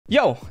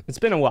Yo, it's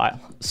been a while.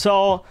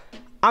 So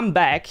I'm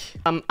back.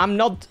 I'm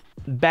not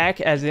back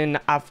as in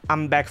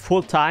I'm back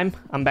full time.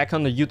 I'm back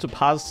on the YouTube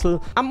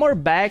hustle. I'm more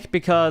back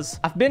because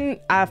I've been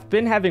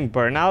having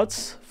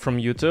burnouts from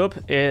YouTube.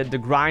 The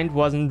grind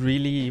wasn't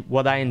really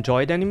what I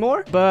enjoyed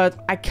anymore,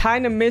 but I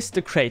kind of missed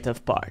the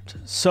creative part.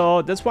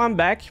 So that's why I'm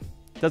back.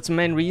 That's the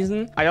main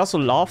reason. I also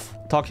love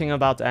talking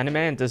about anime,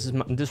 and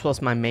this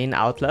was my main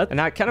outlet,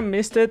 and I kind of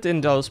missed it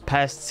in those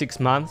past 6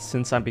 months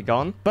since I've been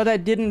gone. But I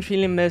didn't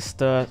really miss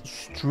the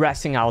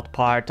stressing out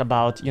part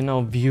about, you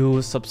know,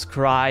 views,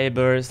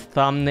 subscribers,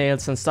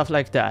 thumbnails and stuff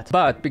like that.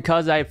 But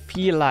because I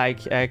feel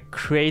like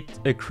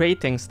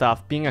creating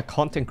stuff, being a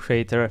content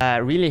creator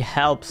really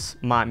helps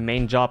my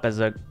main job as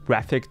a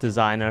graphic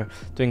designer,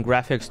 doing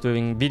graphics,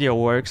 doing video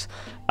works.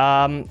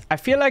 I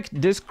feel like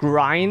this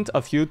grind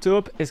of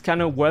YouTube is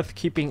kind of worth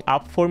keeping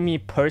up for me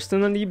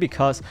personally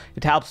because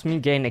it helps me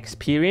gain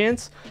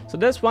experience. So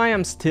that's why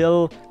I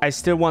still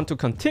want to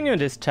continue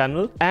this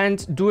channel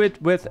and do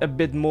it with a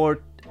bit more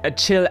a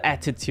chill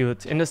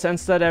attitude, in the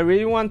sense that I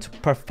really want to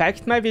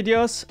perfect my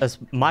videos as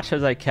much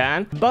as I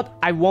can, but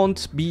I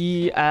won't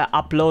be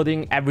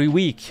uploading every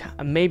week,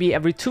 maybe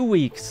every 2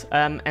 weeks,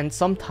 and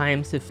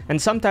sometimes if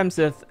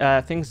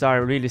things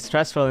are really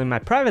stressful in my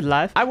private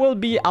life, I will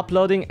be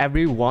uploading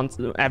every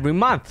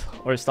month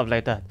or stuff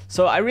like that.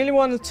 So I really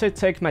wanted to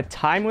take my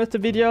time with the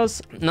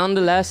videos.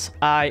 Nonetheless,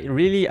 I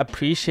really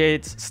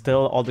appreciate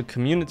still all the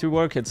community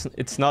work.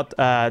 It's not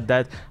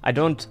that I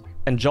don't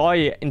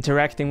enjoy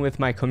interacting with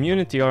my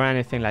community or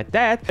anything like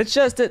that. It's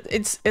just that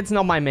it's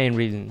not my main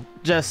reason.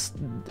 Just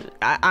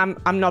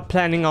I'm not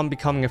planning on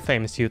becoming a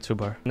famous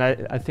YouTuber, and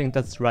I think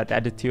that's the right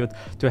attitude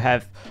to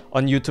have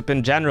on YouTube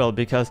in general,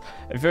 because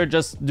if you're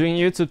just doing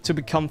YouTube to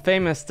become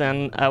famous,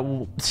 then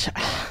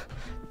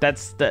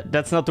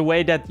that's not the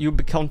way that you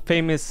become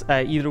famous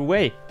either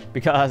way,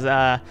 because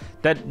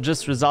that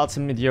just results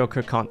in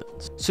mediocre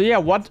content. So yeah,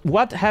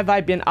 what have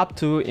I been up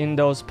to in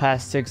those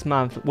past 6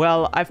 months?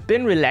 Well, I've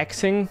been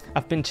relaxing,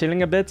 I've been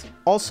chilling a bit.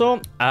 Also,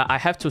 I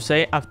have to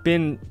say I've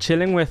been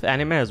chilling with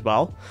anime as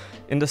well,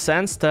 in the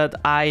sense that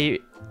I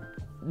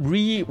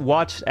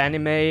re-watched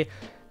anime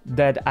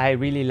that I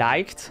really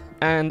liked,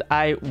 and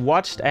I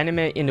watched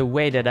anime in a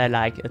way that I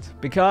like it,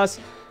 because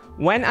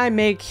when I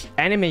make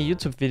anime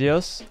YouTube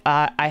videos,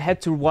 I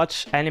had to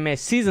watch anime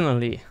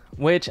seasonally,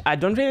 which I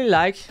don't really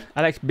like.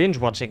 I like binge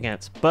watching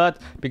it, but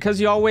because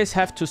you always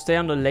have to stay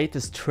on the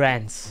latest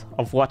trends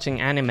of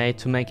watching anime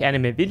to make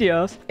anime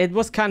videos, it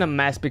was kind of a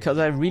mess, because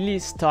I really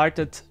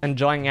started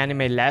enjoying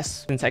anime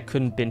less since I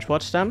couldn't binge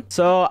watch them.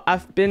 So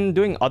I've been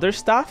doing other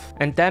stuff,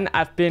 and then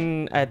I've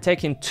been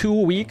taking 2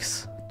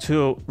 weeks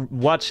to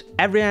watch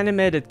every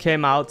anime that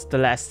came out the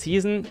last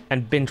season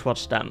and binge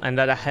watch them, and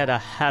that I had a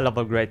hell of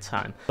a great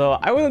time. So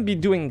I will be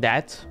doing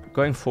that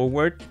going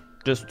forward,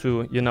 just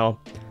to, you know,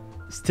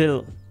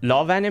 still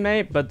love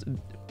anime, but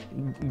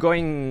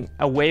going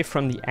away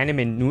from the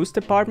anime news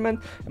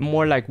department,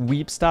 more like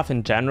weeb stuff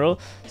in general,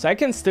 so I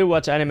can still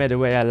watch anime the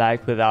way I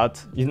like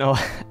without, you know,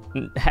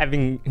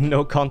 having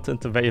no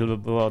content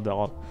available at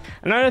all.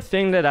 Another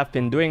thing that I've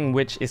been doing,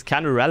 which is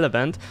kind of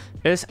relevant,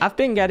 is I've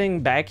been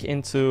getting back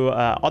into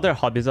other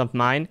hobbies of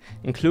mine,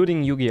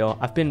 including Yu-Gi-Oh!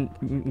 I've been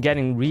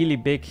getting really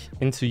big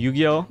into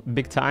Yu-Gi-Oh!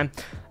 Big time.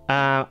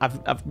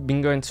 I've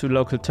been going to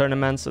local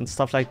tournaments and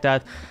stuff like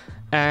that,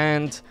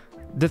 and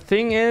the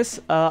thing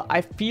is,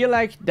 I feel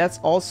like that's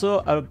also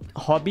a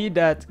hobby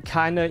that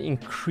kind of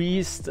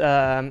increased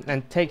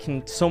and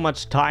taken so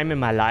much time in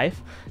my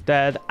life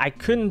that I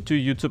couldn't do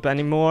YouTube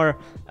anymore,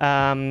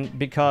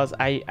 because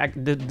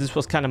this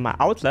was kind of my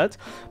outlet.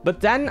 But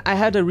then I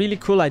had a really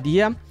cool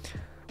idea.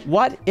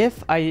 What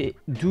if I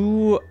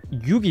do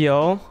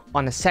Yu-Gi-Oh!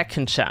 On a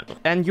second channel?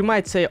 And you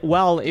might say,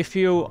 well, if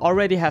you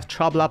already have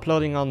trouble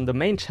uploading on the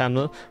main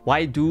channel,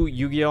 why do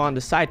Yu-Gi-Oh! On the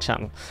side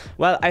channel?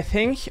 Well, I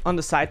think on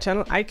the side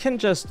channel, I can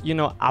just, you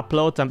know,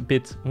 upload a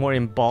bit more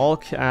in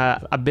bulk,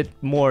 a bit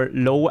more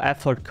low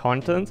effort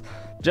content,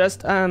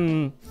 just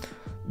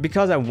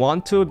because I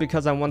want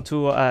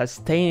to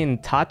stay in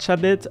touch a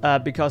bit,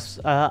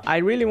 because I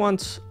really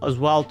want as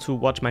well to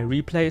watch my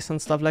replays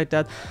and stuff like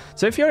that.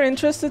 So if you're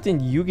interested in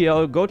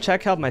Yu-Gi-Oh!, go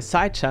check out my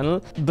side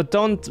channel, but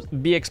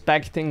don't be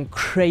expecting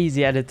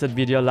crazy edited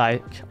video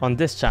like on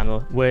this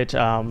channel, which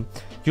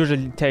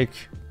usually take,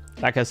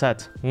 like I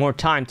said, more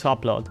time to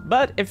upload.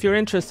 But if you're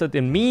interested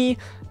in me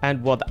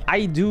and what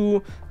I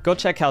do, go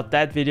check out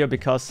that video,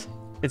 because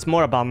it's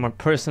more about my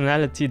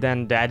personality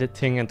than the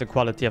editing and the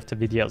quality of the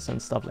videos and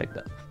stuff like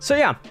that. So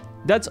yeah,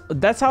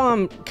 that's how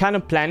I'm kind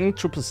of planning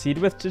to proceed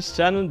with this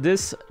channel.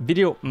 This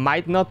video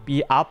might not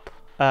be up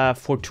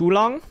for too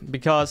long,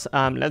 because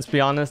let's be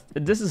honest,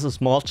 this is a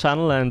small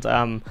channel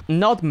and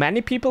not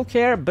many people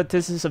care, but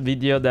this is a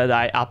video that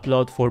I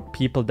upload for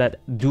people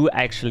that do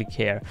actually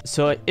care.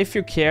 So if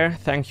you care,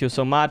 thank you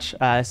so much.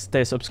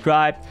 Stay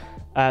subscribed.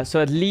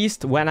 So at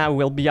least when I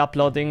will be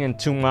uploading in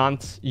 2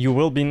 months, you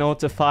will be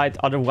notified.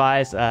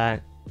 Otherwise,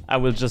 I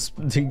will just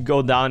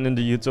go down in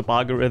the YouTube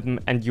algorithm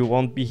and you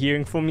won't be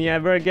hearing from me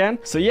ever again.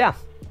 So yeah,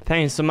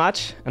 thank you so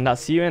much, and I'll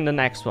see you in the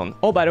next one.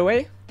 Oh, by the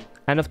way,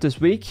 end of this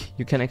week,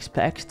 you can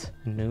expect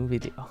a new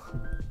video.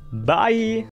 Bye!